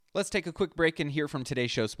Let's take a quick break and hear from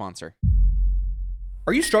today's show sponsor.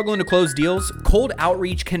 Are you struggling to close deals? Cold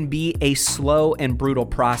outreach can be a slow and brutal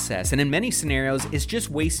process, and in many scenarios, it's just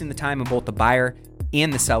wasting the time of both the buyer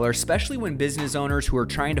and the seller, especially when business owners who are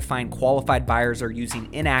trying to find qualified buyers are using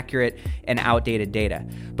inaccurate and outdated data.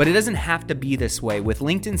 But it doesn't have to be this way. With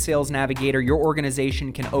LinkedIn Sales Navigator, your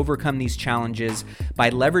organization can overcome these challenges by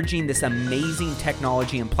leveraging this amazing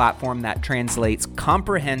technology and platform that translates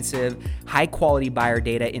comprehensive, high-quality buyer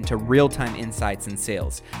data into real-time insights in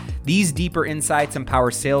sales. These deeper insights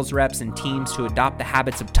empower sales reps and teams to adopt the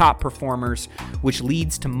habits of top performers, which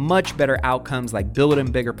leads to much better outcomes like building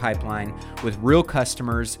a bigger pipeline with real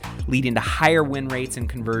customers, leading to higher win rates and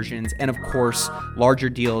conversions, and of course, larger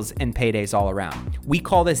deals and paydays all around. We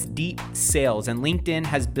call this deep sales, and LinkedIn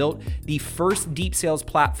has built the first deep sales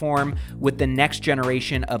platform with the next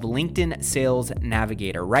generation of LinkedIn Sales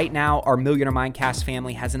Navigator. Right now, our Millionaire Mindcast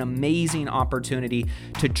family has an amazing opportunity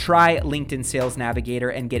to try LinkedIn Sales Navigator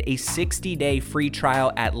and get a 60-day free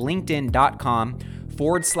trial at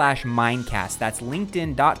linkedin.com/Mindcast. That's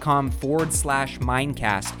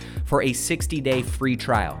linkedin.com/Mindcast for a 60-day free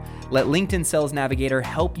trial. Let LinkedIn Sales Navigator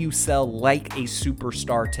help you sell like a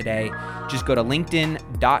superstar today. Just go to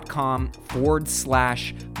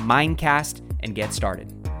linkedin.com/Mindcast and get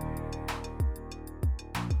started.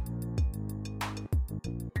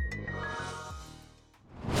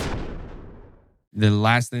 The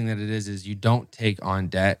last thing that it is you don't take on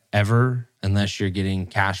debt ever unless you're getting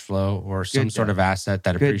cash flow or some sort of asset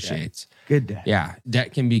that appreciates. Good debt. Yeah.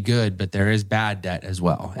 Debt can be good, but there is bad debt as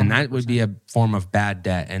well. And that would be a form of bad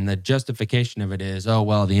debt. And the justification of it is, oh,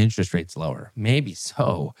 well, the interest rate's lower. Maybe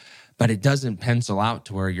so, but it doesn't pencil out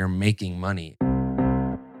to where you're making money.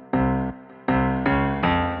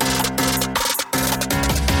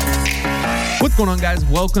 What's going on, guys?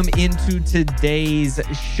 Welcome into today's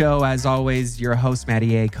show. As always, your host,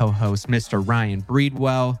 Matty A, co-host, Mr. Ryan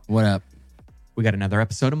Breedwell. What up? We got another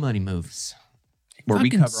episode of Money Moves, where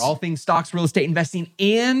we cover all things stocks, real estate investing,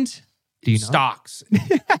 and do you know? Stocks.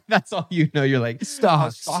 That's all you know. You're like,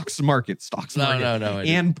 stocks market. No.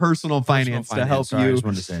 And personal finance to help Sorry, I you just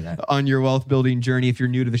wanted to say that. on your wealth building journey. If you're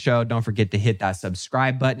new to the show, don't forget to hit that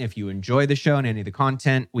subscribe button. If you enjoy the show and any of the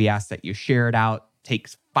content, we ask that you share it out.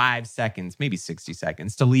 Takes 5 seconds, maybe 60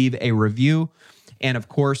 seconds to leave a review. And of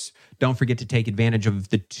course, don't forget to take advantage of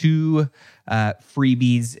the 2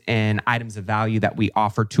 freebies and items of value that we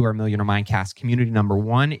offer to our Millionaire Mindcast community. Number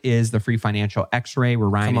 1 is the free financial x-ray where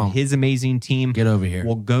Ryan and his amazing team Get over here.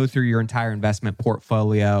 will go through your entire investment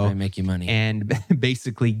portfolio and make you money. And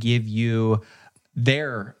basically give you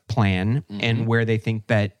their plan and where they think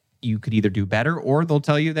that you could either do better, or they'll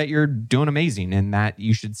tell you that you're doing amazing and that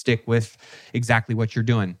you should stick with exactly what you're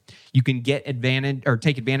doing. You can get advantage or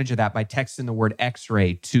take advantage of that by texting the word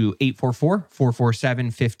X-ray to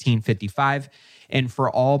 844-447-1555. And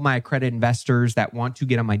for all my accredited investors that want to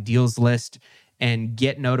get on my deals list and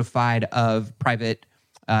get notified of private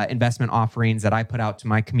investment offerings that I put out to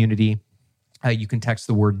my community, you can text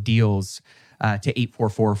the word deals to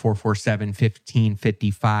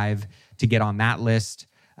 844-447-1555 to get on that list.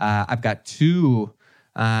 I've got 2,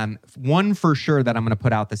 one for sure that I'm going to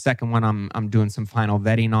put out. The second one I'm doing some final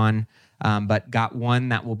vetting on, but got one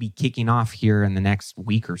that will be kicking off here in the next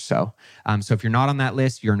week or so. So if you're not on that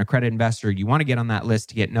list, you're an accredited investor, you want to get on that list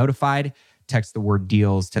to get notified, text the word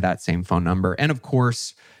deals to that same phone number. And of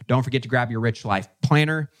course, don't forget to grab your Rich Life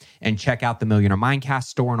Planner and check out the Millionaire Mindcast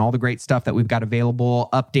store and all the great stuff that we've got available.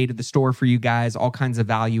 Updated the store for you guys, all kinds of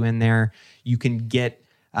value in there. You can get...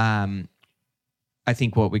 I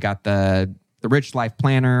think we got the Rich Life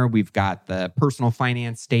Planner, we've got the personal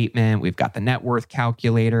finance statement, we've got the net worth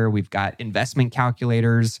calculator, we've got investment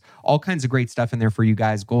calculators, all kinds of great stuff in there for you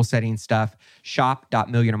guys, goal setting stuff,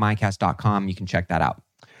 shop.millionairemindcast.com. You can check that out.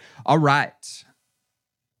 All right.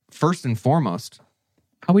 First and foremost,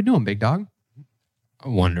 how we doing, big dog?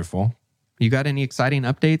 Wonderful. You got any exciting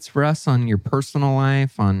updates for us on your personal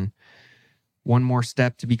life, on one more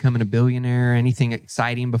step to becoming a billionaire? Anything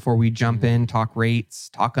exciting before we jump in, talk rates,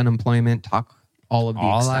 talk unemployment, talk all of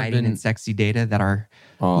the exciting and sexy data that our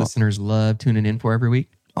listeners love tuning in for every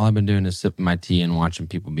week? All I've been doing is sipping my tea and watching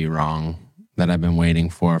people be wrong that I've been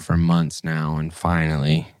waiting for months now. And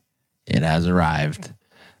finally, it has arrived.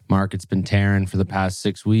 Market's been tearing for the past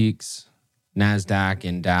 6 weeks. NASDAQ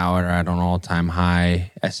and Dow are at an all-time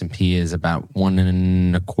high. S&P is about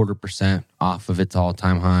 1.25% off of its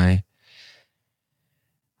all-time high.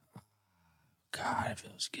 God, it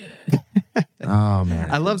feels good. Oh, man.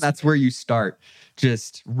 I love that's where you start.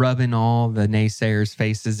 Just rubbing all the naysayers'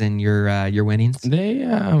 faces in your winnings. They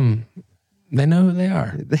know who they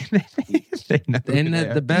are. They know And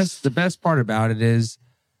the best part about it is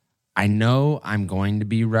I know I'm going to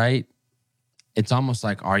be right. It's almost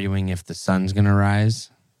like arguing if the sun's going to rise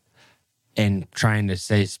and trying to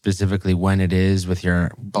say specifically when it is with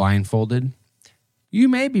your blindfolded. You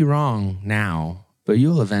may be wrong now, but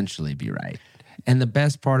you'll eventually be right. And the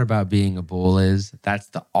best part about being a bull is that's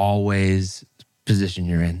the always position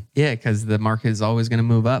you're in. Yeah, because the market is always going to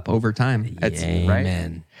move up over time. That's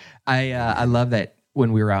Amen. right. I love that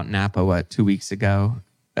when we were out in Napa, 2 weeks ago,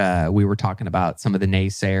 we were talking about some of the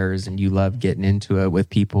naysayers, and you love getting into it with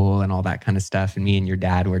people and all that kind of stuff. And me and your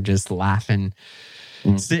dad were just laughing,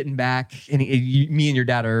 sitting back. And me and your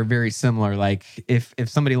dad are very similar. Like if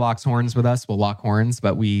somebody locks horns with us, we'll lock horns,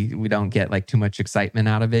 but we don't get like too much excitement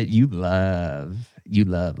out of it. You love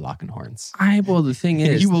locking horns. Well, the thing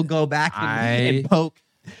is, you will go back and poke.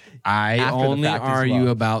 I after the only fact as argue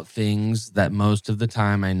well. about things that most of the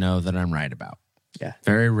time I know that I'm right about. Yeah.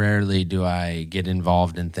 Very rarely do I get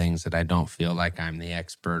involved in things that I don't feel like I'm the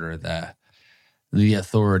expert or the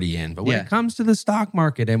authority in. But when it comes to the stock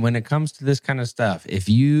market and when it comes to this kind of stuff, if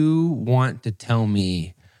you want to tell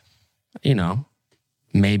me,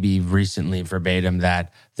 maybe recently verbatim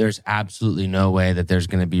that there's absolutely no way that there's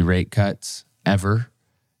going to be rate cuts ever,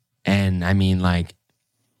 and I mean like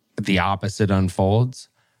the opposite unfolds,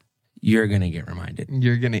 you're gonna get reminded.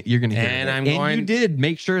 You're gonna hear And it. You did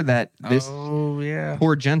make sure that this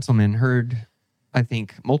poor gentleman heard, I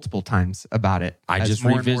think, multiple times about it. I just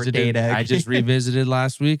revisited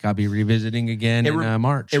last week. I'll be revisiting again in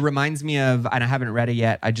March. It reminds me of, and I haven't read it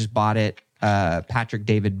yet. I just bought it. Patrick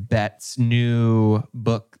David Bett's new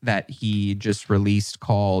book that he just released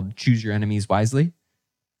called "Choose Your Enemies Wisely."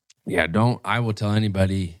 Yeah, I will tell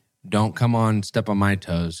anybody, don't step on my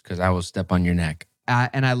toes, because I will step on your neck.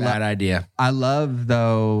 And I love that idea. I love,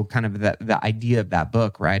 though, kind of the idea of that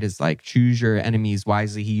book, right? Is like choose your enemies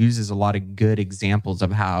wisely. He uses a lot of good examples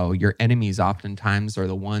of how your enemies oftentimes are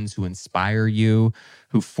the ones who inspire you,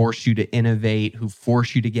 who force you to innovate, who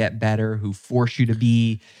force you to get better, who force you to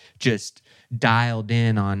be just dialed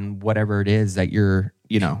in on whatever it is that you're,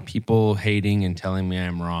 People hating and telling me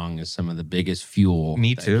I'm wrong is some of the biggest fuel.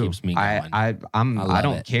 Me that too. Keeps me going. I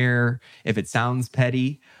don't care if it sounds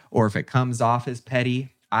petty or if it comes off as petty.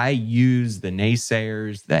 I use the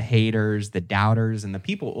naysayers, the haters, the doubters, and the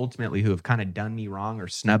people ultimately who have kind of done me wrong or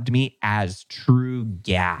snubbed me as true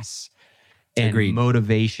gas and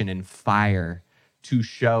motivation and fire to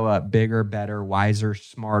show up bigger, better, wiser,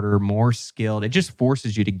 smarter, more skilled. It just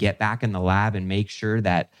forces you to get back in the lab and make sure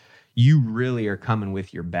that you really are coming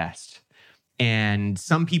with your best. And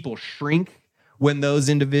some people shrink when those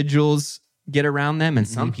individuals get around them, and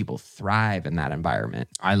some people thrive in that environment.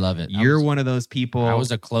 I love it. You're one of those people. I was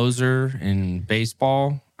a closer in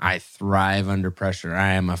baseball. I thrive under pressure.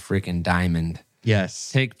 I am a freaking diamond. Yes.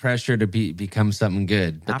 Take pressure to become something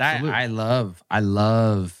good. But Absolutely.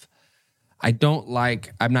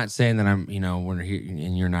 I'm not saying that we're here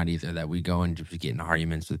and you're not either, that we go and just get in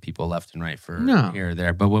arguments with people left and right for here or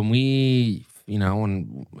there. But when we,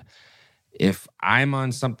 if I'm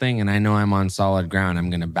on something and I know I'm on solid ground, I'm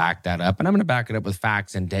going to back that up. And I'm going to back it up with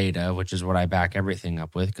facts and data, which is what I back everything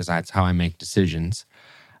up with, because that's how I make decisions.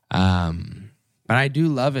 But I do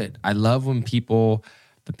love it. I love when people...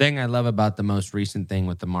 The thing I love about the most recent thing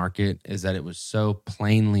with the market is that it was so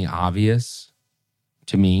plainly obvious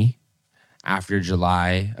to me after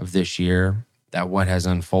July of this year that what has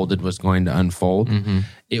unfolded was going to unfold. Mm-hmm.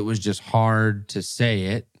 It was just hard to say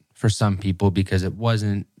it for some people because it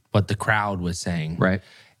wasn't what the crowd was saying. Right.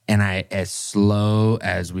 And as slow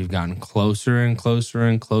as we've gotten closer and closer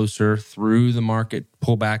and closer through the market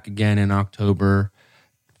pullback again in October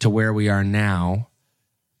to where we are now,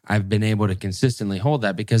 I've been able to consistently hold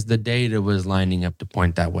that because the data was lining up to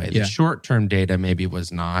point that way. The short-term data maybe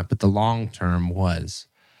was not, but the long-term was.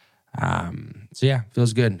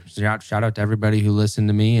 Feels good. Shout out to everybody who listened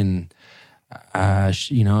to me, and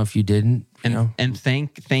if you didn't, and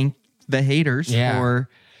thank the haters for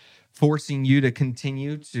forcing you to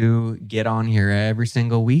continue to get on here every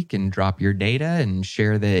single week and drop your data and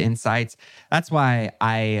share the insights. That's why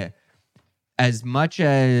as much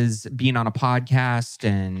as being on a podcast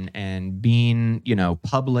and being,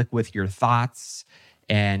 public with your thoughts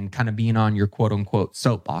and kind of being on your quote unquote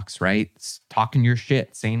soapbox, right? Talking your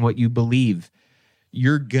shit, saying what you believe,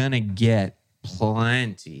 you're gonna get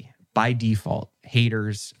plenty by default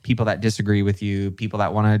haters, people that disagree with you, people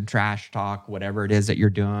that want to trash talk whatever it is that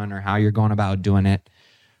you're doing or how you're going about doing it.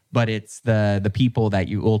 But it's the people that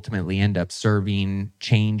you ultimately end up serving,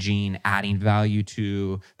 changing, adding value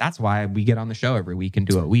to. That's why we get on the show every week and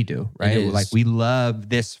do what we do, right? Like, we love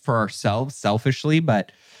this for ourselves selfishly,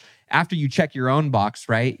 but after you check your own box,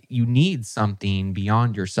 right, you need something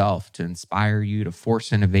beyond yourself to inspire you, to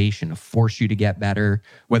force innovation, to force you to get better,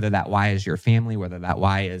 whether that why is your family, whether that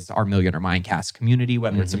why is our Millionaire Mindcast community,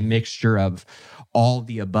 whether it's a mixture of all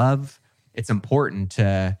the above. It's important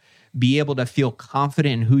to be able to feel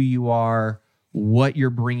confident in who you are, what you're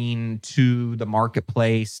bringing to the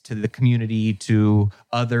marketplace, to the community, to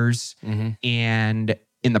others, and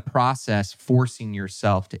in the process, forcing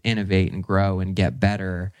yourself to innovate and grow and get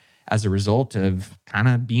better as a result of kind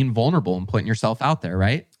of being vulnerable and putting yourself out there,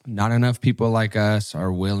 right? Not enough people like us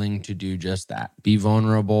are willing to do just that. Be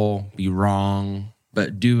vulnerable, be wrong,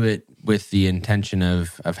 but do it with the intention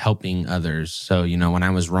of helping others. So, when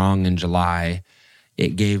I was wrong in July,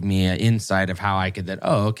 it gave me an insight of how I could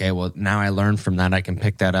now I learned from that. I can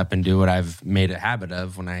pick that up and do what I've made a habit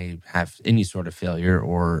of when I have any sort of failure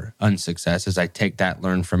or unsuccess, is I take that,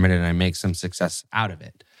 learn from it, and I make some success out of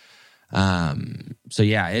it. So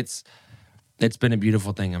yeah, it's been a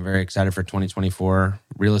beautiful thing. I'm very excited for 2024.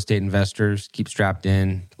 Real estate investors, keep strapped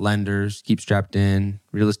in. Lenders, keep strapped in.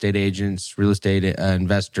 Real estate agents, real estate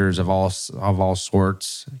investors of all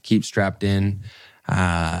sorts, keep strapped in.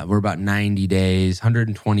 We're about 90 days,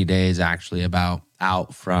 120 days actually, about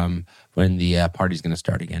out from when the party's going to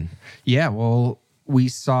start again. Yeah, well, we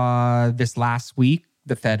saw this last week,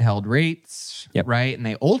 the Fed held rates, right? And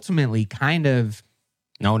they ultimately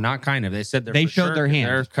No, not kind of. They said they showed their hand.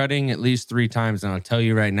 They're cutting at least 3 times. And I'll tell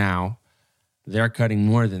you right now, they're cutting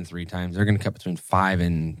more than 3 times. They're going to cut between 5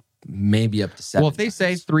 and maybe up to 7 Well, if they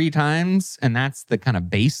say 3 times and that's the kind of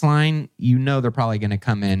baseline, they're probably going to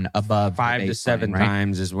come in above 5 to 7 right?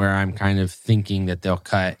 times is where I'm kind of thinking that they'll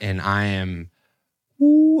cut. And I am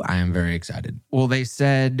very excited. Well, they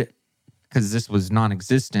said, because this was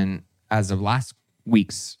non-existent as of last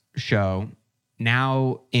week's show,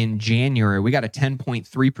 now in January, we got a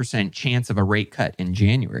 10.3% chance of a rate cut in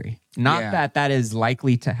January. Not that is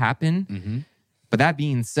likely to happen. But that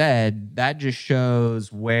being said, that just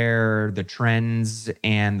shows where the trends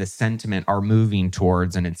and the sentiment are moving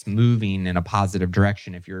towards, and it's moving in a positive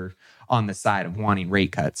direction if you're on the side of wanting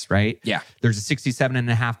rate cuts, right? Yeah. There's a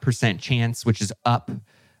 67.5% chance, which is up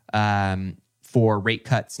for rate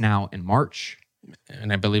cuts now in March.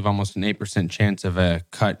 And I believe almost an 8% chance of a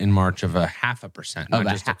cut in March of 0.5%, not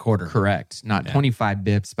just a quarter. Correct. Not 25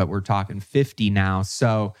 bips, but we're talking 50 now.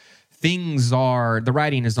 So the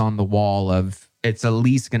writing is on the wall of it's at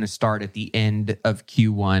least going to start at the end of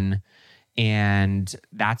Q1. And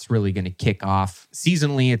that's really going to kick off.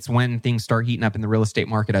 Seasonally, it's when things start heating up in the real estate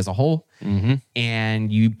market as a whole.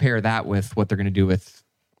 And you pair that with what they're going to do with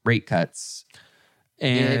rate cuts.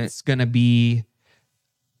 And it's going to be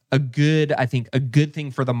a good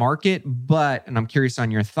thing for the market. But, and I'm curious on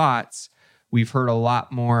your thoughts, we've heard a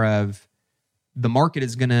lot more of the market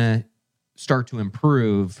is going to start to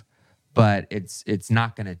improve, but it's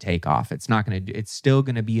not going to take off. It's still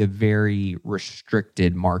going to be a very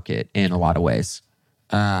restricted market in a lot of ways.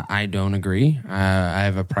 I don't agree. I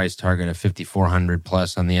have a price target of 5,400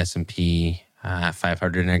 plus on the S&P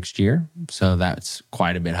 500 next year. So that's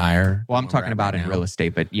quite a bit higher. Well, I'm talking about in real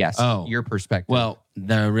estate, but yes, your perspective. Well,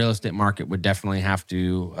 the real estate market would definitely have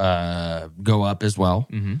to go up as well.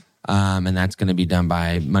 And that's going to be done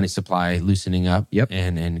by money supply loosening up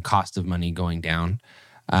and cost of money going down.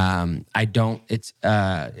 Again,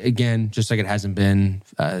 just like it hasn't been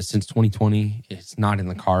since 2020, it's not in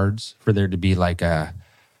the cards for there to be like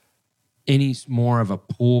any more of a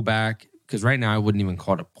pullback. Because right now I wouldn't even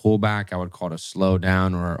call it a pullback. I would call it a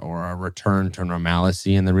slowdown or a return to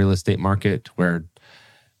normalcy in the real estate market where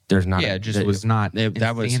there's not. Yeah, it was not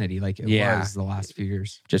insanity like it was the last few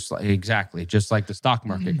years. Just like the stock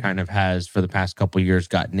market kind of has for the past couple of years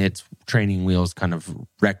gotten its training wheels kind of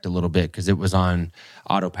wrecked a little bit because it was on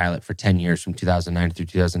autopilot for 10 years from 2009 through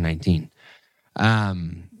 2019.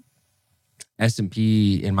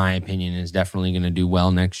 S&P, in my opinion, is definitely going to do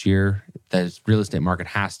well next year. The real estate market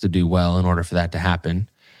has to do well in order for that to happen.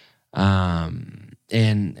 And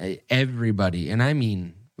everybody, and I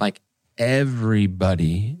mean like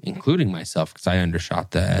everybody, including myself, because I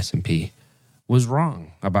undershot the S&P, was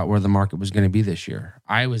wrong about where the market was going to be this year.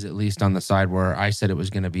 I was at least on the side where I said it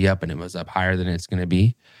was going to be up, and it was up higher than it's going to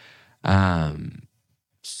be.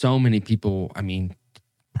 So many people,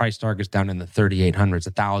 price targets down in the 3,800s,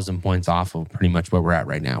 1,000 points off of pretty much where we're at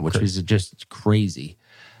right now, which is just crazy.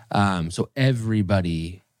 So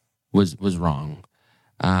everybody was wrong.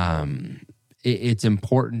 It's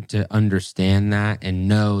important to understand that and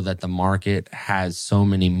know that the market has so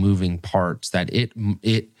many moving parts that it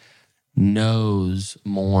knows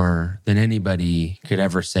more than anybody could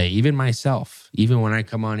ever say. Even myself, even when I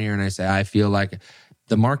come on here and I say, I feel like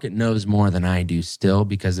the market knows more than I do still,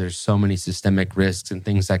 because there's so many systemic risks and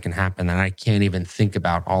things that can happen that I can't even think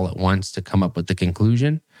about all at once to come up with the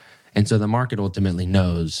conclusion. And so the market ultimately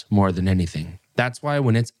knows more than anything. That's why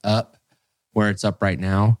when it's up, where it's up right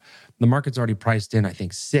now, the market's already priced in, I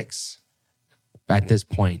think, 6 at this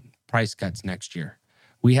point, price cuts next year.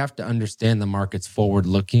 We have to understand the market's forward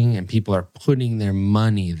looking and people are putting their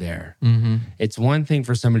money there. Mm-hmm. It's one thing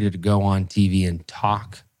for somebody to go on TV and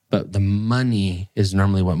talk, but the money is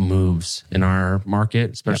normally what moves in our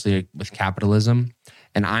market, especially with capitalism.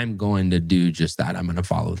 And I'm going to do just that. I'm going to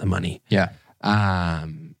follow the money. Yeah.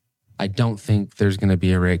 I don't think there's going to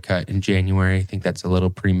be a rate cut in January. I think that's a little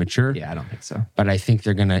premature. Yeah, I don't think so. But I think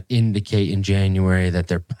they're going to indicate in January that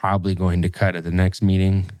they're probably going to cut at the next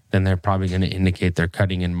meeting. Then they're probably going to indicate they're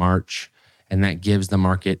cutting in March. And that gives the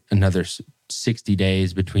market another 60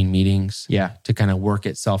 days between meetings to kind of work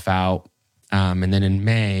itself out. And then in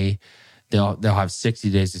May, they'll have 60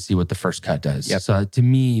 days to see what the first cut does. Yep. So to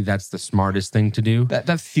me, that's the smartest thing to do.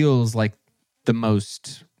 That feels like the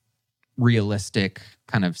most realistic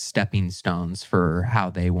kind of stepping stones for how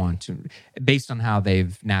they want to, based on how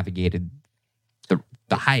they've navigated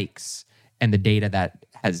the hikes and the data that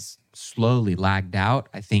has slowly lagged out.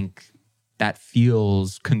 I think that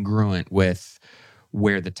feels congruent with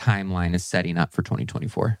where the timeline is setting up for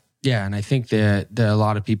 2024. Yeah, and I think that a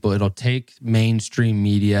lot of people, it'll take mainstream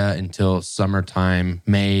media until summertime,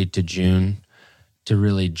 May to June, to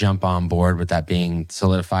really jump on board with that being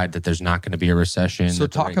solidified, that there's not going to be a recession. So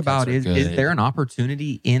talk about, is there an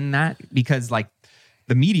opportunity in that? Because like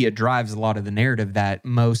the media drives a lot of the narrative that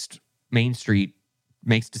most Main Street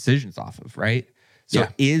makes decisions off of, right? So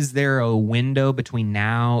is there a window between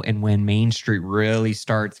now and when Main Street really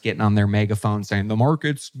starts getting on their megaphone saying the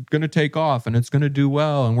market's going to take off and it's going to do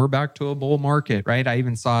well and we're back to a bull market, right? I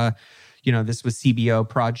even saw, this was CBO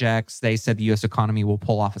projects. They said the U.S. economy will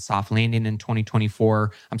pull off a soft landing in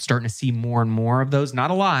 2024. I'm starting to see more and more of those.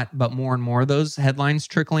 Not a lot, but more and more of those headlines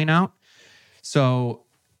trickling out. So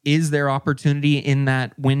is there opportunity in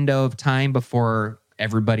that window of time before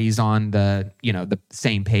everybody's on the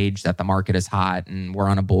same page that the market is hot and we're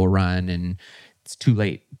on a bull run and it's too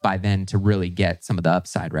late by then to really get some of the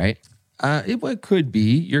upside, right? It could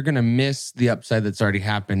be. You're going to miss the upside that's already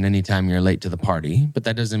happened anytime you're late to the party, but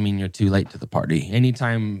that doesn't mean you're too late to the party.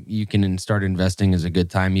 Anytime you can start investing is a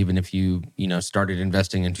good time, even if you started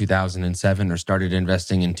investing in 2007 or started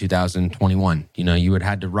investing in 2021. You would have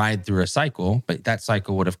had to ride through a cycle, but that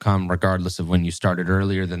cycle would have come regardless of when you started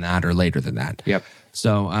earlier than that or later than that. Yep.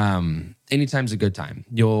 So anytime's a good time.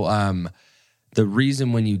 The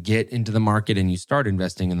reason when you get into the market and you start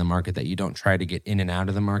investing in the market that you don't try to get in and out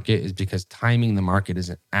of the market is because timing the market is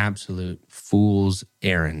an absolute fool's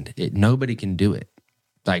errand. Nobody can do it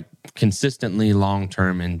like consistently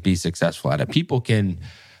long-term and be successful at it. People can,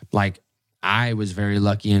 like, I was very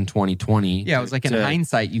lucky in 2020. Yeah, it was like in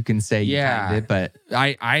hindsight, you can say you timed it, but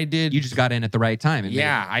I did. You just got in at the right time.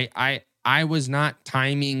 I was not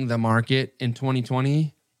timing the market in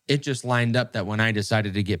 2020. It just lined up that when I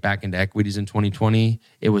decided to get back into equities in 2020,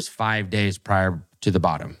 it was 5 days prior to the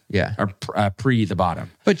bottom. Yeah. Or pre the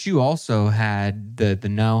bottom. But you also had the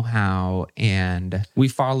know-how and we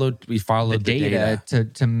followed the data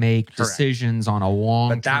to make decisions on a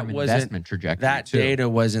long-term investment trajectory. That data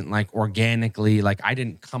wasn't like organically, like I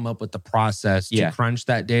didn't come up with the process to crunch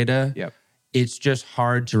that data. Yep. It's just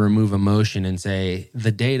hard to remove emotion and say,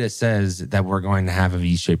 the data says that we're going to have a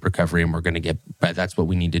V-shaped recovery and we're going to get, but that's what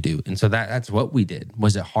we need to do. And so that's what we did.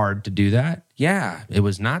 Was it hard to do that? Yeah, it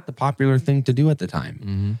was not the popular thing to do at the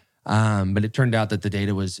time. Mm-hmm. But it turned out that the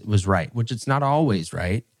data was right, which it's not always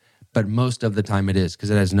right, but most of the time it is because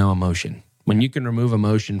it has no emotion. When you can remove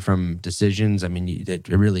emotion from decisions, I mean, it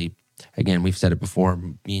really, again, we've said it before,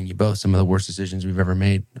 me and you both, some of the worst decisions we've ever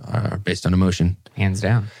made are based on emotion. Hands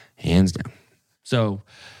down. Hands down. So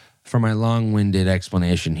for my long-winded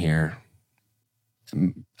explanation here,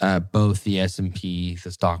 both the S&P,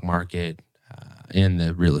 the stock market, and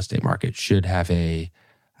the real estate market should have a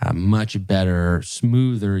much better,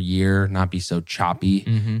 smoother year, not be so choppy,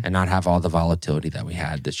 and not have all the volatility that we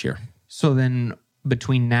had this year. So then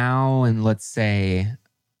between now and let's say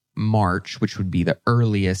March, which would be the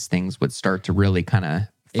earliest things would start to really kind of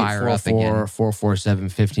fire up again. 447,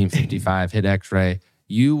 1555, hit X-ray.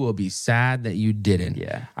 You will be sad that you didn't.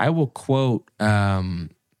 Yeah. I will quote, I'm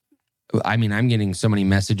getting so many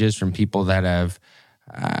messages from people that have,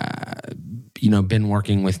 been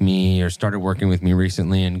working with me or started working with me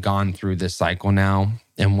recently and gone through this cycle now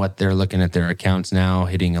and what they're looking at their accounts now,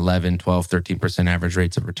 hitting 11, 12, 13% average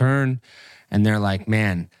rates of return. And they're like,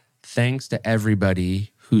 man, thanks to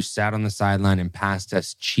everybody who sat on the sideline and passed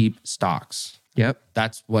us cheap stocks. Yep.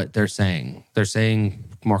 That's what they're saying. They're saying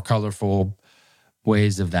more colorful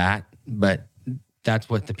ways of that, but that's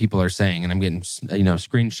what the people are saying. And I'm getting,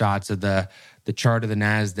 screenshots of the chart of the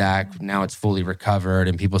NASDAQ. Now it's fully recovered,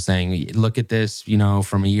 and people saying, look at this,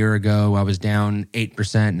 from a year ago, I was down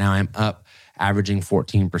 8%. Now I'm up, averaging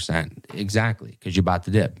 14%. Exactly. Because you bought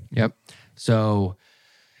the dip. Yep. So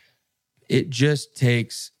it just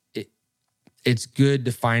takes, it's good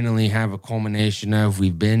to finally have a culmination of,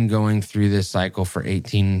 we've been going through this cycle for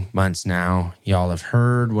 18 months now. Y'all have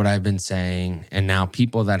heard what I've been saying. And now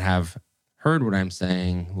people that have heard what I'm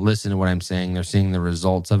saying, listen to what I'm saying, they're seeing the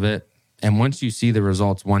results of it. And once you see the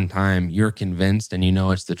results one time, you're convinced and you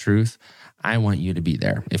know it's the truth. I want you to be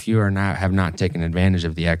there. If you have not taken advantage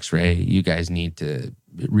of the X-ray, you guys need to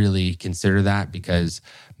really consider that, because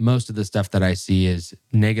most of the stuff that I see is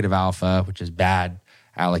negative alpha, which is bad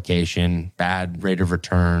allocation, bad rate of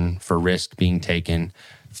return for risk being taken,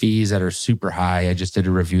 fees that are super high. I just did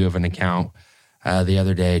a review of an account the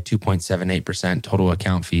other day, 2.78% total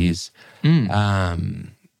account fees.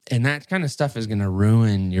 And that kind of stuff is going to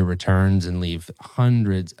ruin your returns and leave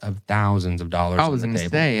hundreds of thousands of dollars on the table. I was going to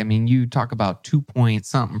say, I mean, you talk about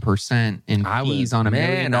 2-point-something% in fees on $1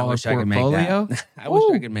 million portfolio. I wish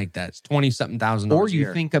I could make that. It's 20-something thousand. Or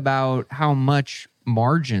you think about how much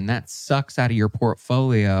margin that sucks out of your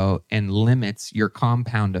portfolio and limits your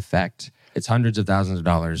compound effect. It's hundreds of thousands of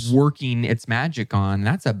dollars working its magic on.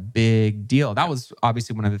 That's a big deal. That was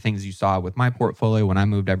obviously one of the things you saw with my portfolio when I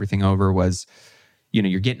moved everything over was,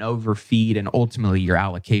 you're getting overfeed, and ultimately your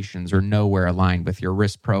allocations are nowhere aligned with your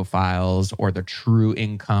risk profiles or the true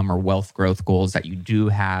income or wealth growth goals that you do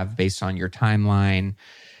have based on your timeline.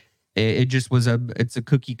 It just was it's a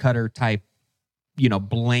cookie cutter type,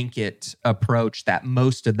 blanket approach that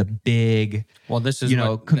most of the big,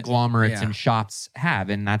 conglomerates and shops have.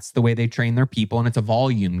 And that's the way they train their people. And it's a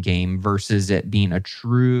volume game versus it being a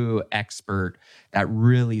true expert that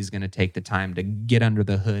really is going to take the time to get under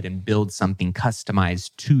the hood and build something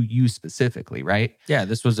customized to you specifically, right? Yeah,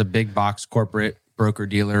 this was a big box corporate broker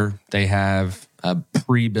dealer. They have a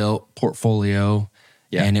pre-built portfolio.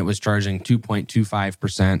 Yeah. And it was charging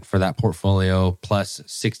 2.25% for that portfolio plus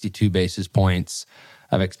 62 basis points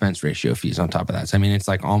of expense ratio fees on top of that. So, I mean, it's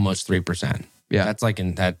like almost 3%. Yeah. That's like,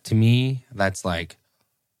 to me, that's like,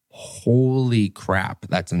 holy crap,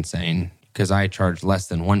 that's insane, because I charge less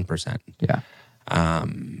than 1%. Yeah.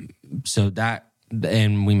 So that,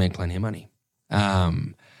 and we make plenty of money.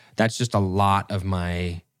 That's just a lot of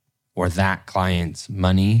that client's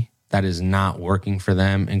money that is not working for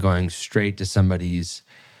them and going straight to somebody's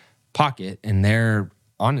pocket. And they're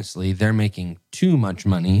making too much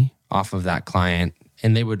money off of that client.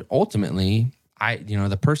 And they would ultimately,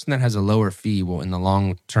 the person that has a lower fee will in the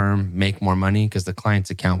long term make more money because the client's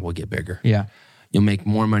account will get bigger. Yeah. You'll make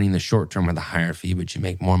more money in the short term with a higher fee, but you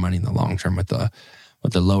make more money in the long term with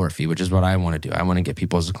the lower fee, which is what I want to do. I want to get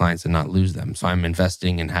people as clients and not lose them. So I'm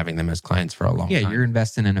investing in having them as clients for a long time. Yeah, you're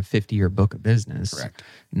investing in a 50-year book of business. Correct.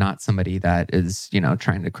 Not somebody that is,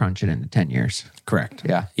 trying to crunch it into 10 years. Correct.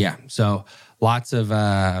 Yeah. Yeah. So lots of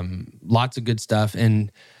good stuff.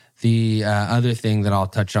 And the other thing that I'll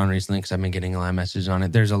touch on recently, because I've been getting a lot of messages on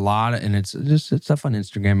it, there's a lot and it's stuff on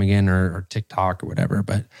Instagram again or TikTok or whatever,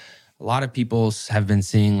 but a lot of people have been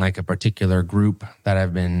seeing like a particular group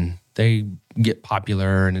that they get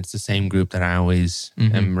popular, and it's the same group that I always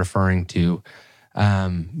am referring to.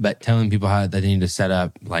 But telling people how they need to set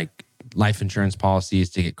up like life insurance policies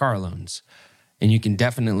to get car loans. And you can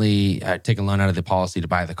definitely take a loan out of the policy to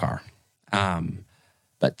buy the car.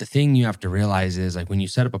 But the thing you have to realize is like when you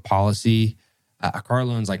set up a policy, a car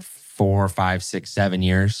loan's like 4, 5, 6, 7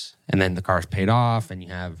 years. And then the car's paid off and you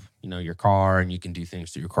have, your car, and you can do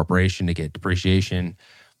things through your corporation to get depreciation,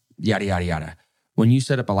 yada, yada, yada. When you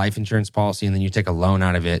set up a life insurance policy and then you take a loan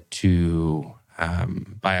out of it to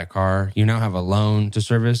buy a car, you now have a loan to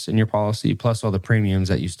service in your policy, plus all the premiums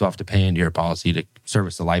that you still have to pay into your policy to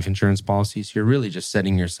service the life insurance policy. So you're really just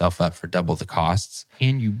setting yourself up for double the costs.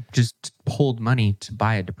 And you just pulled money to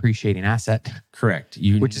buy a depreciating asset. Correct.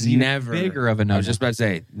 Which is never bigger of a no. I was just about to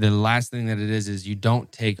say, the last thing that it is you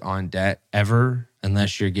don't take on debt ever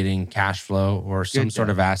unless you're getting cash flow or some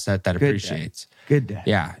sort of asset that appreciates. Good debt.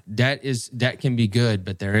 Yeah. Debt can be good,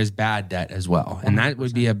 but there is bad debt as well. And that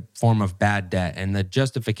would be a form of bad debt. And the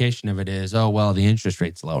justification of it is, the interest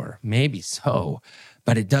rate's lower. Maybe so,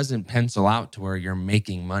 but it doesn't pencil out to where you're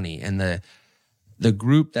making money. And the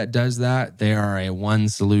group that does that, they are a one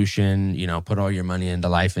solution, put all your money into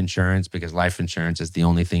life insurance because life insurance is the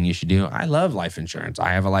only thing you should do. I love life insurance. I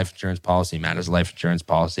have a life insurance policy. Matt has a life insurance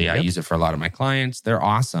policy. Yep. I use it for a lot of my clients. They're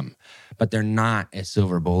awesome, but they're not a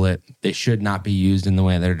silver bullet. They should not be used in the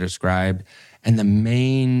way they're described. And the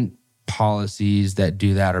main policies that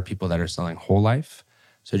do that are people that are selling whole life.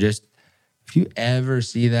 So just if you ever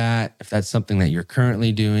see that, if that's something that you're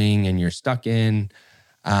currently doing and you're stuck in,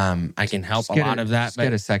 I can help a lot of that. Just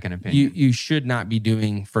get a second opinion. You should not be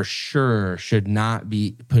doing, for sure, should not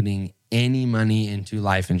be putting any money into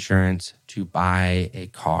life insurance to buy a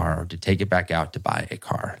car or to take it back out to buy a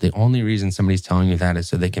car. The only reason somebody's telling you that is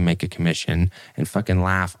so they can make a commission and fucking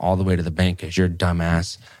laugh all the way to the bank because your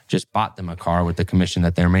dumbass just bought them a car with the commission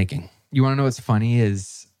that they're making. You want to know what's funny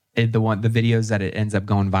is the videos that it ends up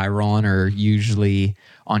going viral on are usually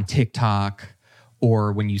on TikTok,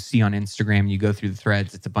 or when you see on Instagram, you go through the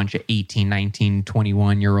threads, it's a bunch of 18, 19,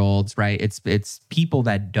 21-year-olds, right? It's people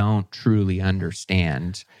that don't truly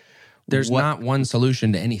understand. There's not one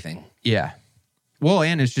solution to anything. Yeah. Well,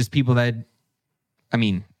 and it's just people that, I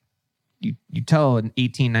mean, you tell an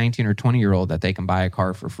 18, 19, or 20-year-old that they can buy a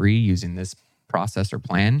car for free using this process or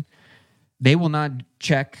plan, they will not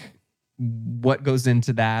check what goes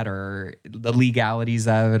into that or the legalities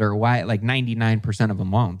of it or why. Like 99% of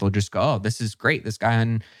them won't. They'll just go, oh, this is great, this guy.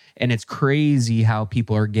 And it's crazy how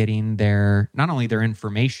people are getting not only their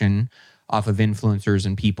information off of influencers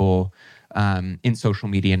and people in social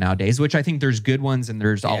media nowadays, which I think there's good ones and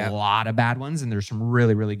there's a lot of bad ones, and there's some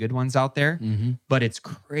really, really good ones out there. Mm-hmm. But it's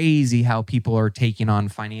crazy how people are taking on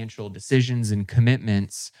financial decisions and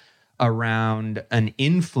commitments around an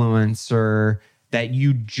influencer that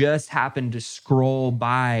you just happen to scroll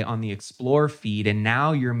by on the Explore feed, and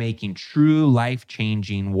now you're making true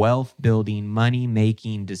life-changing, wealth-building,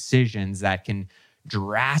 money-making decisions that can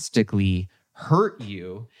drastically hurt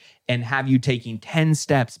you and have you taking 10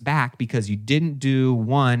 steps back because you didn't do,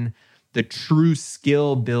 one, the true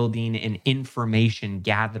skill building and information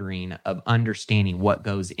gathering of understanding what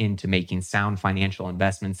goes into making sound financial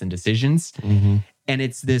investments and decisions. Mm-hmm. And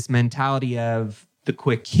it's this mentality of the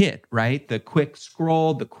quick hit, right? The quick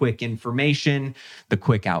scroll, the quick information, the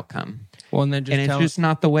quick outcome. Well, and it's just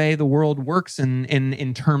not the way the world works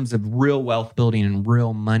in terms of real wealth building and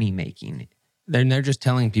real money making. They're just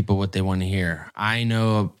telling people what they want to hear. I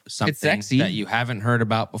know something that you haven't heard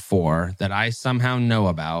about before, that I somehow know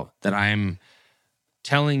about, that I'm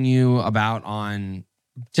telling you about on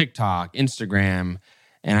TikTok, Instagram,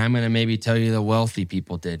 and I'm going to maybe tell you the wealthy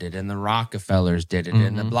people did it and the Rockefellers did it, mm-hmm.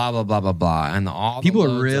 and the blah, blah, blah, blah, blah. And all people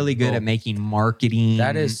are really good at making marketing.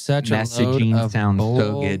 That is such messaging a load of sounds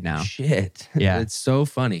so good now. Shit. Yeah. It's so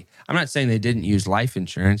funny. I'm not saying they didn't use life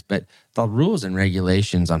insurance, but the rules and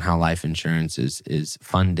regulations on how life insurance is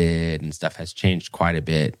funded and stuff has changed quite a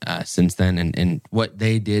bit since then. And what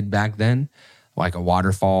they did back then, like a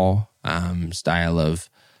waterfall style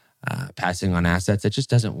of passing on assets, it just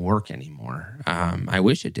doesn't work anymore. I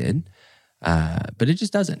wish it did, but it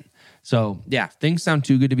just doesn't. So yeah, things sound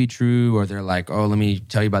too good to be true, or they're like, oh, let me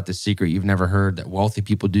tell you about this secret you've never heard that wealthy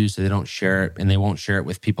people do, so they don't share it, and they won't share it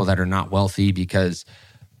with people that are not wealthy because,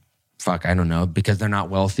 I don't know, because they're not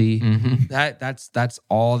wealthy. Mm-hmm. That's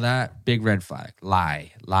all that. Big red flag.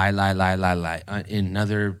 Lie.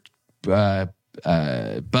 Another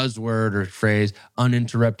buzzword or phrase,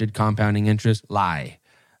 uninterrupted compounding interest. Lie.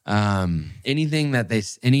 Anybody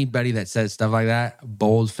that says stuff like that,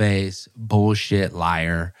 bold-face, bullshit,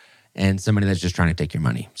 liar, and somebody that's just trying to take your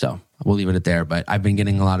money. So we'll leave it at there. But I've been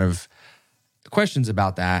getting a lot of questions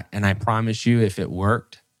about that, and I promise you, if it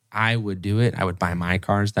worked, I would do it. I would buy my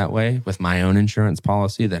cars that way with my own insurance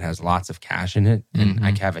policy that has lots of cash in it, and mm-hmm.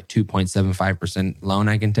 I have a 2.75% loan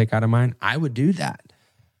I can take out of mine. I would do that.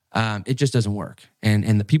 It just doesn't work.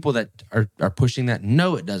 And the people that are pushing that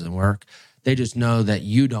know it doesn't work. They just know that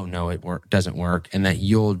you don't know it doesn't work, and that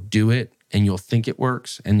you'll do it and you'll think it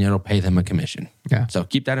works, and it'll pay them a commission. Yeah. So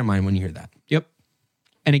keep that in mind when you hear that. Yep.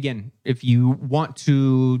 And again, if you want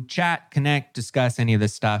to chat, connect, discuss any of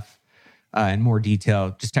this stuff in more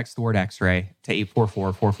detail, just text the word X-Ray to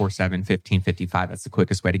 844-447-1555. That's the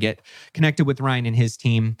quickest way to get connected with Ryan and his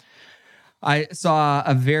team. I saw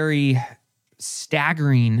a very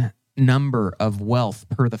staggering number of wealth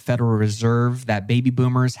per the Federal Reserve that baby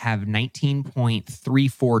boomers have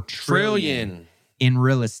 19.34 trillion in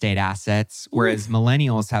real estate assets, whereas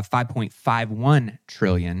millennials have 5.51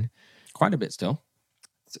 trillion. Quite a bit still.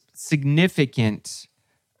 Significant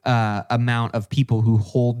amount of people who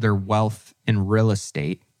hold their wealth in real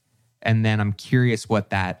estate. And then I'm curious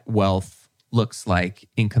what that wealth looks like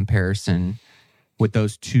in comparison with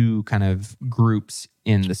those two kind of groups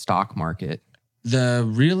in the stock market. The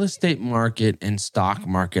real estate market and stock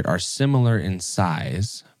market are similar in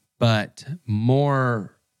size, but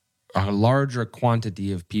a larger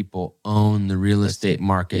quantity of people own the real estate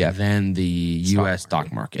market than the U.S.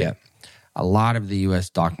 stock market. a lot of the U.S.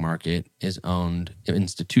 stock market is owned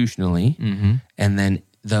institutionally, and then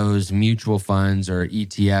those mutual funds or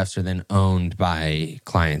ETFs are then owned by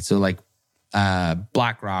clients. So like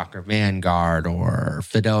BlackRock or Vanguard or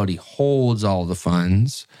Fidelity holds all the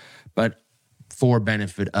funds, but for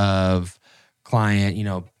benefit of client,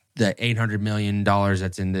 the $800 million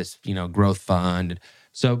that's in this, growth fund.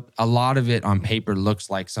 So a lot of it on paper looks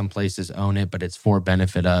like some places own it, but it's for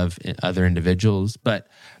benefit of other individuals. But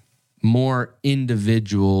more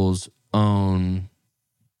individuals own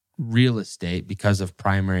real estate because of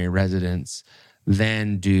primary residence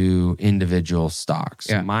than do individual stocks.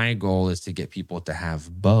 Yeah. My goal is to get people to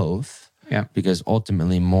have both. Yeah. Because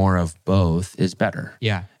ultimately more of both is better.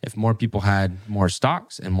 Yeah. If more people had more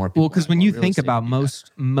stocks and more people, because when you think about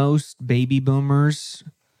most baby boomers,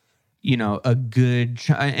 a good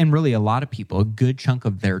and really a lot of people, a good chunk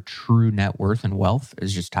of their true net worth and wealth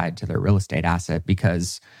is just tied to their real estate asset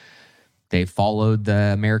because they followed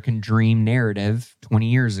the American dream narrative 20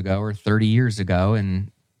 years ago or 30 years ago,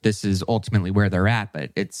 and this is ultimately where they're at.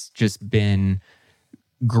 But it's just been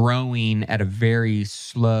growing at a very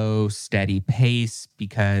slow, steady pace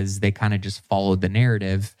because they kind of just followed the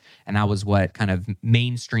narrative. And that was what kind of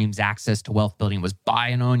mainstreams access to wealth building was: buy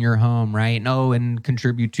and own your home, right? And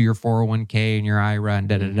contribute to your 401k and your IRA and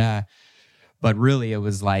da-da-da. But really it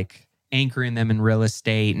was like anchoring them in real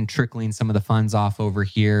estate and trickling some of the funds off over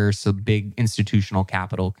here so big institutional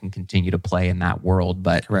capital can continue to play in that world,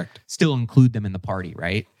 but correct, still include them in the party,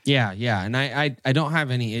 right? Yeah. And I don't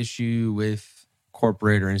have any issue with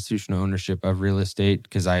corporate or institutional ownership of real estate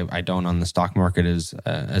because I don't on the stock market as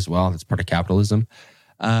well. That's part of capitalism.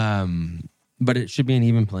 But it should be an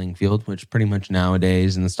even playing field, which pretty much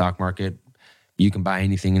nowadays in the stock market, you can buy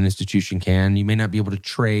anything an institution can. You may not be able to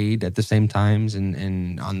trade at the same times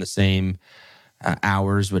and on the same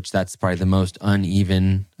hours, which that's probably the most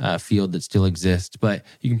uneven field that still exists. But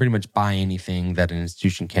you can pretty much buy anything that an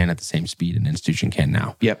institution can at the same speed an institution can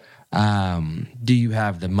now. Yep. Do you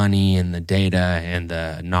have the money and the data and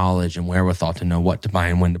the knowledge and wherewithal to know what to buy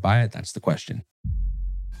and when to buy it? That's the question.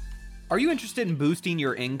 Are you interested in boosting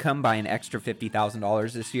your income by an extra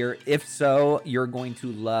 $50,000 this year? If so, you're going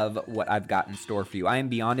to love what I've got in store for you. I am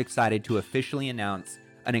beyond excited to officially announce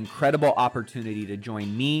an incredible opportunity to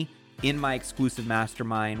join me in my exclusive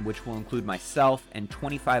mastermind, which will include myself and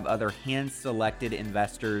 25 other hand-selected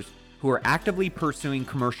investors who are actively pursuing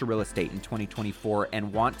commercial real estate in 2024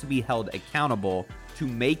 and want to be held accountable to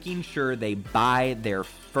making sure they buy their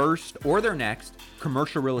first or their next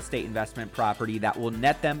commercial real estate investment property that will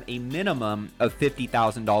net them a minimum of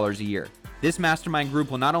 $50,000 a year. This mastermind group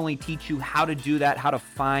will not only teach you how to do that, how to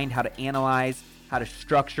find, how to analyze, how to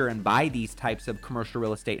structure and buy these types of commercial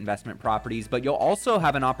real estate investment properties, but you'll also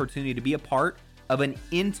have an opportunity to be a part of an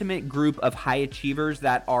intimate group of high achievers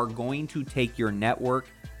that are going to take your network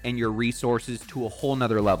and your resources to a whole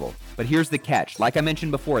nother level. But here's the catch. Like I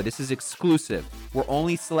mentioned before, this is exclusive. We're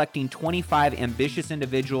only selecting 25 ambitious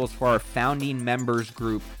individuals for our founding members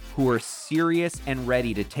group who are serious and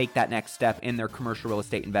ready to take that next step in their commercial real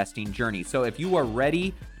estate investing journey. So if you are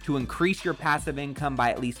ready to increase your passive income by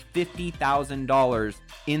at least $50,000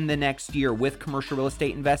 in the next year with commercial real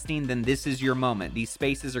estate investing, then this is your moment. These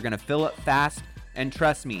spaces are going to fill up fast. And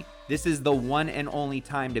trust me, this is the one and only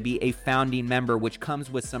time to be a founding member, which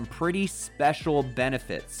comes with some pretty special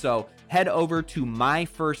benefits. So head over to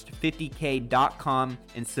myfirst50k.com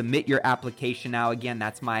and submit your application now. Again,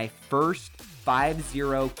 that's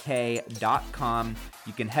myfirst50k.com.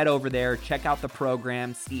 You can head over there, check out the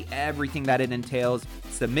program, see everything that it entails,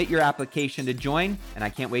 submit your application to join, and I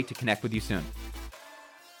can't wait to connect with you soon.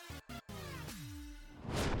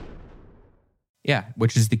 Yeah,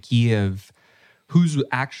 which is the key of who's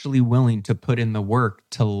actually willing to put in the work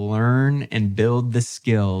to learn and build the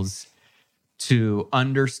skills to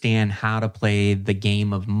understand how to play the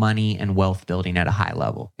game of money and wealth building at a high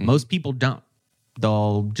level. Most people don't.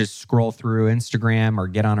 They'll just scroll through Instagram or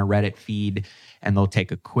get on a Reddit feed and they'll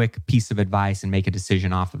take a quick piece of advice and make a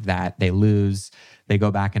decision off of that. They lose, they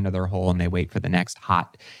go back into their hole and they wait for the next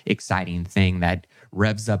hot, exciting thing that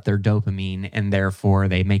revs up their dopamine, and therefore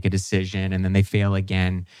they make a decision and then they fail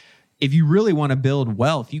again. If you really want to build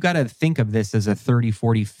wealth, you got to think of this as a 30,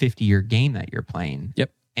 40, 50-year game that you're playing.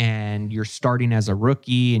 Yep. And you're starting as a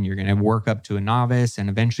rookie and you're going to work up to a novice and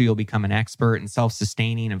eventually you'll become an expert and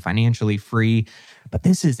self-sustaining and financially free. But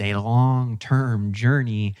this is a long-term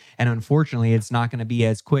journey. And unfortunately, it's not going to be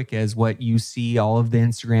as quick as what you see all of the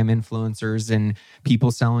Instagram influencers and people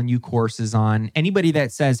selling you courses on. Anybody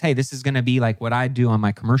that says, hey, this is going to be like what I do on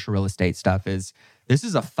my commercial real estate stuff is This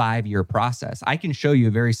is a 5-year process. I can show you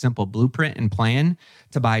a very simple blueprint and plan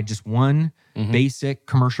to buy just one basic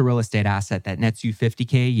commercial real estate asset that nets you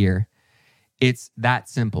 $50K a year. It's that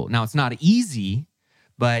simple. Now, it's not easy,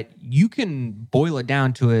 but you can boil it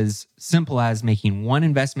down to as simple as making one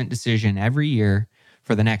investment decision every year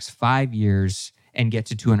for the next 5 years and get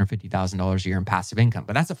to $250,000 a year in passive income.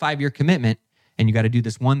 But that's a 5-year commitment, and you got to do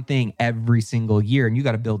this one thing every single year, and you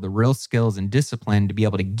got to build the real skills and discipline to be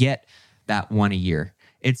able to get that one a year.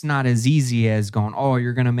 It's not as easy as going, oh,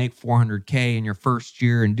 you're going to make $400K in your first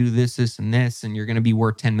year and do this, and this, and you're going to be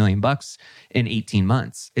worth $10 million in 18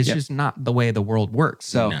 months. It's just not the way the world works.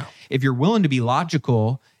 So if you're willing to be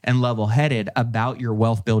logical and level-headed about your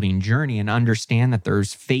wealth building journey and understand that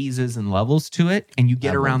there's phases and levels to it, and you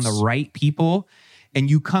get around the right people, and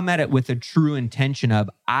you come at it with a true intention of,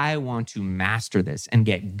 I want to master this and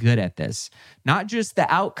get good at this. Not just the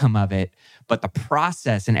outcome of it, but the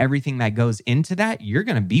process and everything that goes into that, you're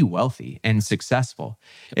going to be wealthy and successful.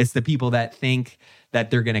 It's the people that think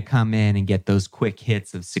that they're going to come in and get those quick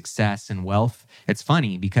hits of success and wealth. It's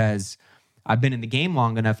funny because I've been in the game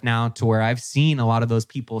long enough now to where I've seen a lot of those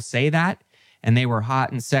people say that, and they were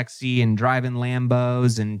hot and sexy and driving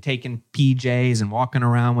Lambos and taking PJs and walking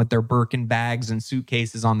around with their Birkin bags and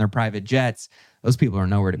suitcases on their private jets. Those people are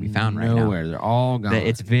nowhere to be found right now. Nowhere. They're all gone.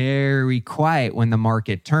 It's very quiet when the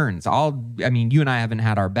market turns. You and I haven't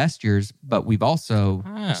had our best years, but we've also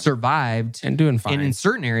survived and doing fine. And in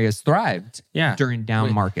certain areas thrived during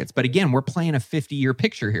down markets. But again, we're playing a 50-year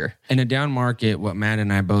picture here. In a down market, what Matt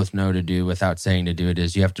and I both know to do without saying to do it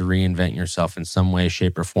is you have to reinvent yourself in some way,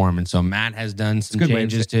 shape, or form. And so Matt has done some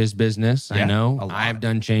changes to his business. I know. I've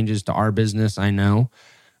done changes to our business. I know.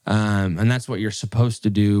 And that's what you're supposed to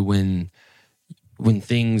do when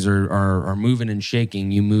things are moving and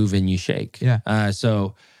shaking. You move and you shake.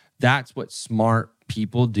 So that's what smart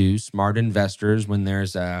people do, smart investors, when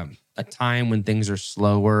there's a time when things are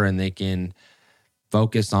slower and they can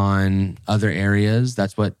focus on other areas.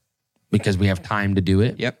 Because we have time to do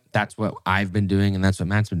it. That's what I've been doing, and that's what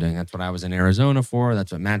Matt's been doing. That's what I was in Arizona for.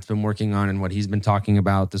 That's what Matt's been working on and what he's been talking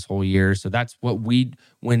about this whole year. So that's what when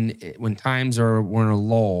times we're in a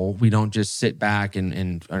lull, we don't just sit back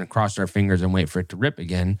and cross our fingers and wait for it to rip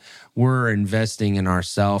again. We're investing in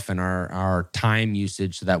ourselves and our time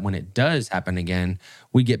usage so that when it does happen again,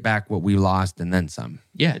 we get back what we lost and then some.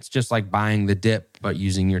 It's just like buying the dip, but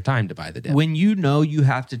using your time to buy the dip. When you know you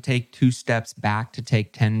have to take 2 steps back to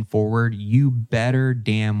take 10 forward, you better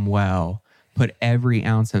damn well put every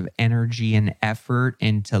ounce of energy and effort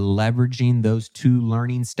into leveraging those 2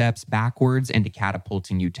 learning steps backwards and to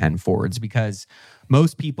catapulting you 10 forwards. Because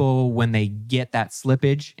most people, when they get that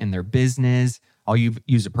slippage in their business, I'll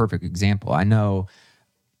use a perfect example. I know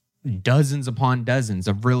dozens upon dozens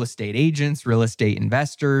of real estate agents, real estate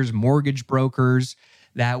investors, mortgage brokers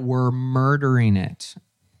that were murdering it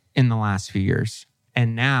in the last few years.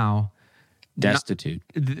 And now destitute.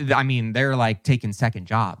 They're like taking second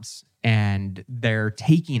jobs and they're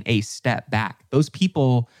taking a step back. Those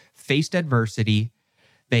people faced adversity,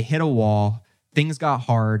 they hit a wall, things got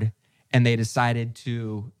hard, and they decided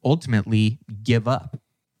to ultimately give up.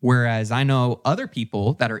 Whereas I know other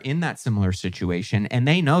people that are in that similar situation and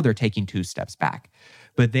they know they're taking 2 steps back,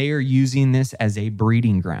 but they are using this as a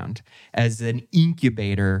breeding ground, as an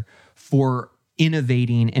incubator for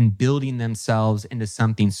innovating and building themselves into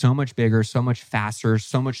something so much bigger, so much faster,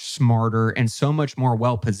 so much smarter, and so much more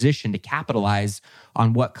well-positioned to capitalize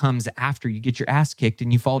on what comes after you get your ass kicked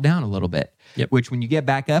and you fall down a little bit. Which when you get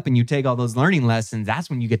back up and you take all those learning lessons, that's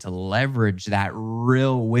when you get to leverage that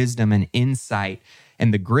real wisdom and insight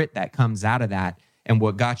and the grit that comes out of that. And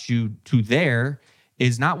what got you to there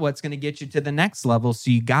is not what's going to get you to the next level. So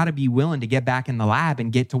you got to be willing to get back in the lab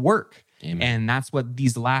and get to work. Amen. And that's what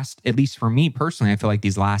these last, at least for me personally, I feel like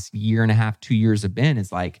these last year and a half, 2 years have been,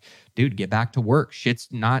 is like, dude, get back to work. Shit's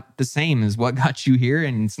not the same as what got you here,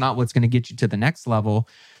 and it's not what's going to get you to the next level.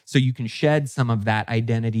 So you can shed some of that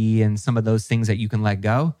identity and some of those things that you can let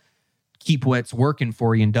go. Keep what's working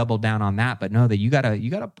for you and double down on that. But know that you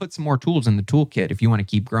gotta put some more tools in the toolkit if you want to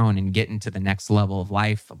keep growing and get into the next level of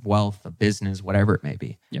life, of wealth, of business, whatever it may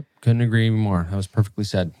be. Couldn't agree more. That was perfectly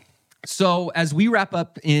said. So as we wrap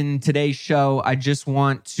up in today's show, I just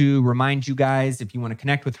want to remind you guys, if you want to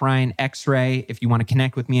connect with Ryan X-Ray, if you want to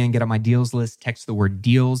connect with me and get on my deals list, text the word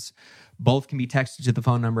deals. Both can be texted to the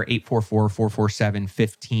phone number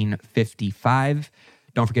 844-447-1555.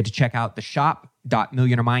 Don't forget to check out the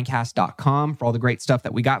shop.millionairemindcast.com for all the great stuff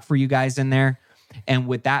that we got for you guys in there. And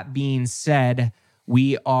with that being said,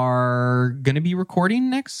 we are going to be recording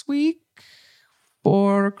next week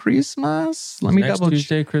for Christmas. Let me double check.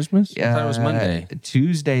 Tuesday, Christmas? Yeah, I thought it was Monday.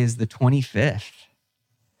 Tuesday is the 25th.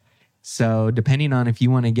 So depending on if you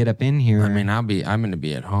want to get up in here, I mean, I'm going to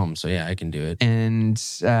be at home, so yeah, I can do it. and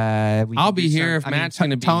I'll be here if Matt's going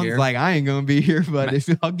to be Tone's here. like, I ain't going to be here, but if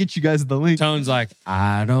I'll get you guys the link. Tone's like,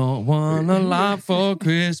 I don't want a lot for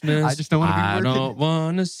Christmas. I just don't want to be working. I don't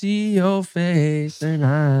want to see your face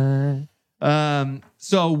tonight.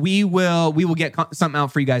 So we will get something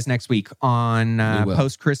out for you guys next week on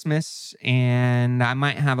post Christmas, and I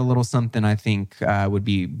might have a little something I think would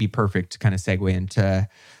be perfect to kind of segue into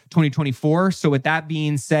 2024. So with that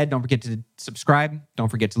being said, don't forget to subscribe. Don't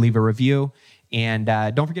forget to leave a review, and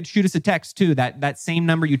don't forget to shoot us a text too. That same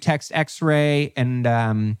number you text X-Ray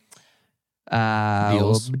and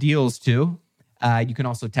deals to. You can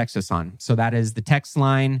also text us on. So that is the text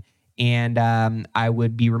line. And I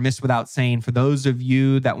would be remiss without saying, for those of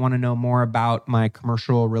you that want to know more about my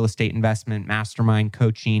commercial real estate investment mastermind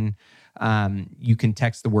coaching, you can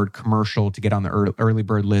text the word commercial to get on the early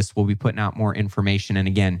bird list. We'll be putting out more information. And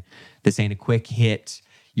again, this ain't a quick hit.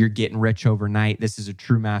 You're getting rich overnight. This is a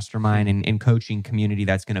true mastermind and coaching community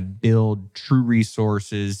that's going to build true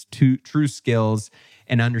resources, true skills,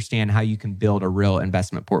 and understand how you can build a real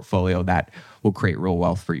investment portfolio that will create real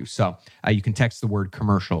wealth for you. So you can text the word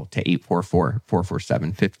commercial to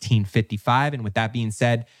 844-447-1555. And with that being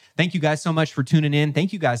said, thank you guys so much for tuning in.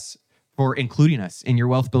 Thank you guys for including us in your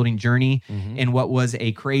wealth building journey in what was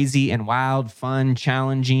a crazy and wild, fun,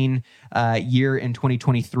 challenging year in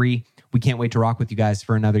 2023. We can't wait to rock with you guys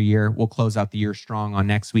for another year. We'll close out the year strong on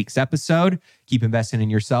next week's episode. Keep investing in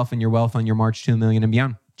yourself and your wealth on your march to $1 million and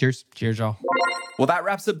beyond. Cheers. Cheers, y'all. Well, that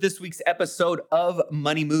wraps up this week's episode of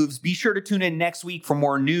Money Moves. Be sure to tune in next week for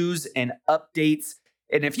more news and updates.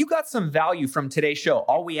 And if you got some value from today's show,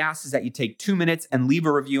 all we ask is that you take 2 minutes and leave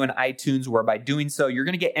a review in iTunes, where by doing so, you're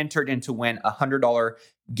going to get entered into win a $100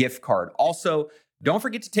 gift card. Also, don't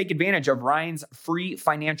forget to take advantage of Ryan's free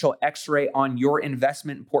financial X-ray on your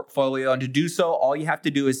investment portfolio. And to do so, all you have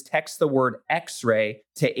to do is text the word X-ray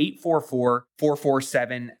to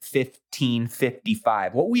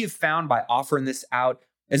 844-447-1555. What we have found by offering this out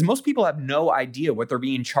is most people have no idea what they're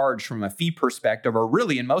being charged from a fee perspective, or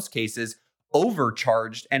really in most cases,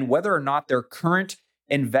 overcharged, and whether or not their current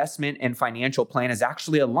investment and financial plan is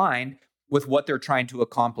actually aligned with what they're trying to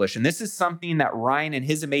accomplish. And this is something that Ryan and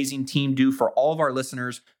his amazing team do for all of our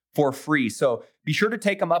listeners for free. So be sure to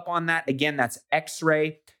take them up on that. Again, that's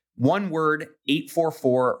X-Ray, one word,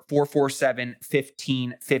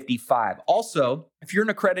 844-447-1555. Also, if you're an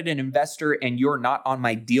accredited investor and you're not on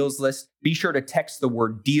my deals list, be sure to text the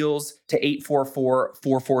word deals to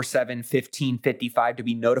 844-447-1555 to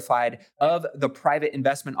be notified of the private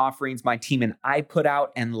investment offerings my team and I put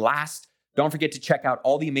out. And last, don't forget to check out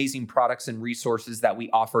all the amazing products and resources that we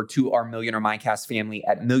offer to our Millionaire Mindcast family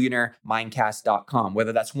at millionairemindcast.com.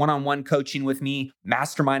 Whether that's one-on-one coaching with me,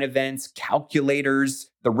 mastermind events,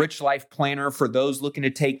 calculators, the Rich Life Planner for those looking to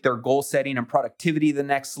take their goal setting and productivity to the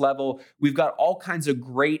next level. We've got all kinds of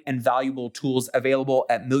great and valuable tools available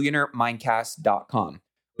at millionairemindcast.com.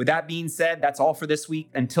 With that being said, that's all for this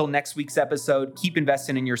week. Until next week's episode, keep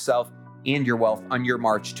investing in yourself and your wealth on your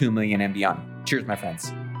march to $1 million and beyond. Cheers, my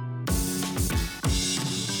friends.